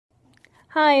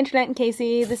Hi, Internet and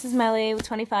Casey. This is Melly with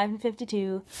 25 and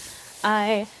 52.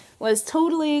 I was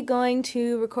totally going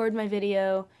to record my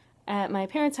video at my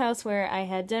parents' house where I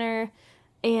had dinner,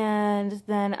 and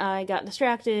then I got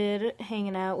distracted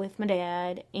hanging out with my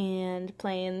dad and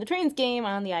playing the Trains game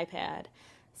on the iPad.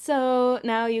 So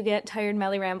now you get tired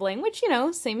Melly rambling, which,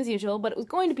 same as usual, but it was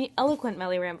going to be eloquent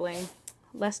Melly rambling.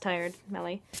 Less tired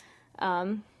Melly.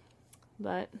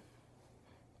 But,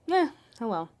 oh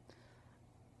well.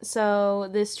 So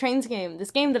this Trains game, this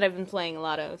game that I've been playing a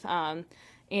lot of,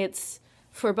 it's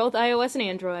for both iOS and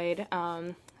Android.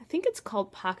 I think it's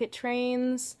called Pocket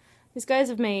Trains. These guys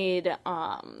have made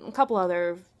a couple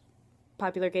other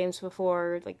popular games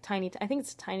before, like I think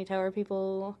it's Tiny Tower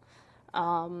people,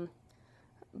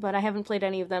 but I haven't played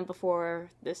any of them before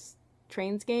this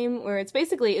Trains game, where it's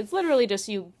literally just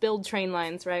you build train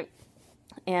lines, right?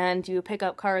 And you pick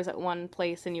up cars at one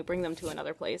place and you bring them to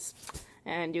another place.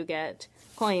 And you get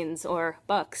coins or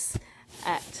bucks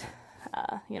at,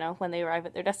 when they arrive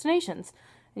at their destinations.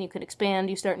 And you can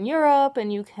expand. You start in Europe,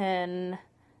 and you can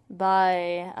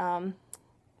buy,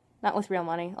 not with real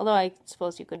money, although I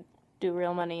suppose you could do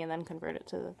real money and then convert it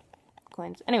to the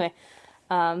coins. Anyway,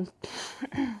 if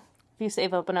you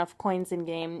save up enough coins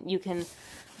in-game, you can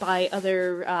buy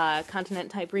other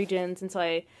continent-type regions, and so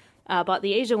I bought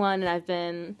the Asia one, and I've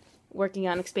been working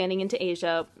on expanding into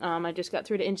Asia. I just got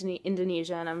through to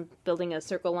Indonesia, and I'm building a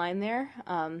circle line there,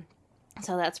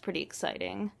 so that's pretty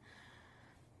exciting.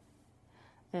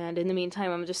 And in the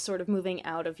meantime, I'm just sort of moving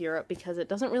out of Europe because it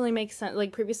doesn't really make sense.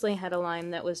 Like, previously I had a line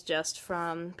that was just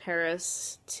from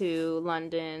Paris to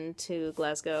London to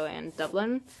Glasgow and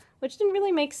Dublin, which didn't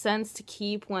really make sense to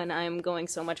keep when I'm going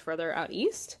so much further out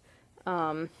east.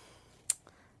 And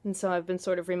so I've been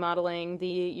sort of remodeling the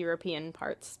European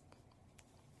parts.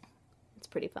 It's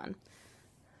pretty fun.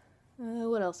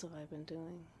 What else have I been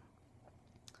doing?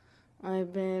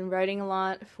 I've been writing a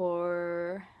lot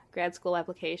for grad school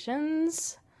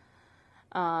applications,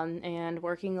 and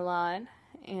working a lot,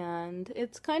 and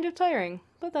it's kind of tiring,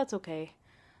 but that's okay.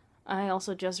 I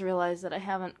also just realized that I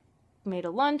haven't made a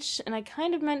lunch, and I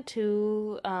kind of meant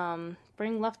to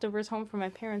bring leftovers home from my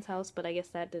parents' house, but I guess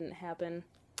that didn't happen.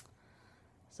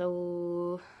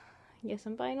 So I guess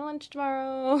I'm buying lunch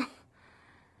tomorrow.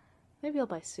 Maybe I'll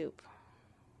buy soup.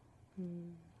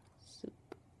 Soup.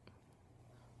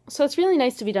 So it's really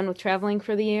nice to be done with traveling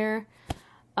for the year,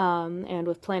 and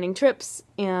with planning trips,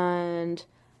 and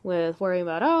with worrying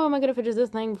about, oh, am I going to finish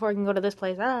this thing before I can go to this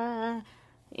place? And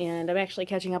I'm actually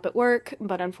catching up at work,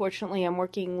 but unfortunately I'm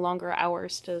working longer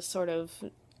hours to sort of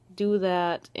do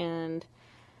that, and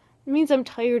it means I'm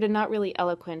tired and not really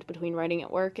eloquent between writing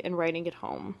at work and writing at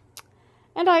home.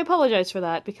 And I apologize for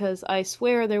that, because I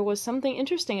swear there was something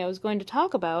interesting I was going to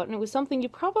talk about, and it was something you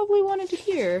probably wanted to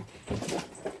hear.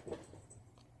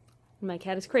 My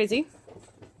cat is crazy.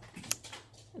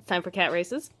 It's time for cat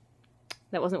races.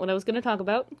 That wasn't what I was going to talk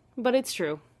about, but it's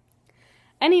true.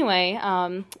 Anyway,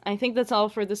 I think that's all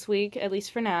for this week, at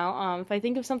least for now. If I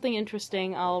think of something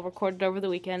interesting, I'll record it over the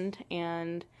weekend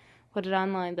and put it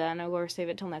online then, or save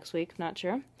it till next week, not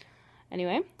sure.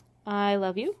 Anyway, I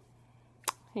love you,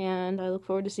 and I look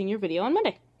forward to seeing your video on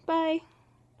Monday. Bye!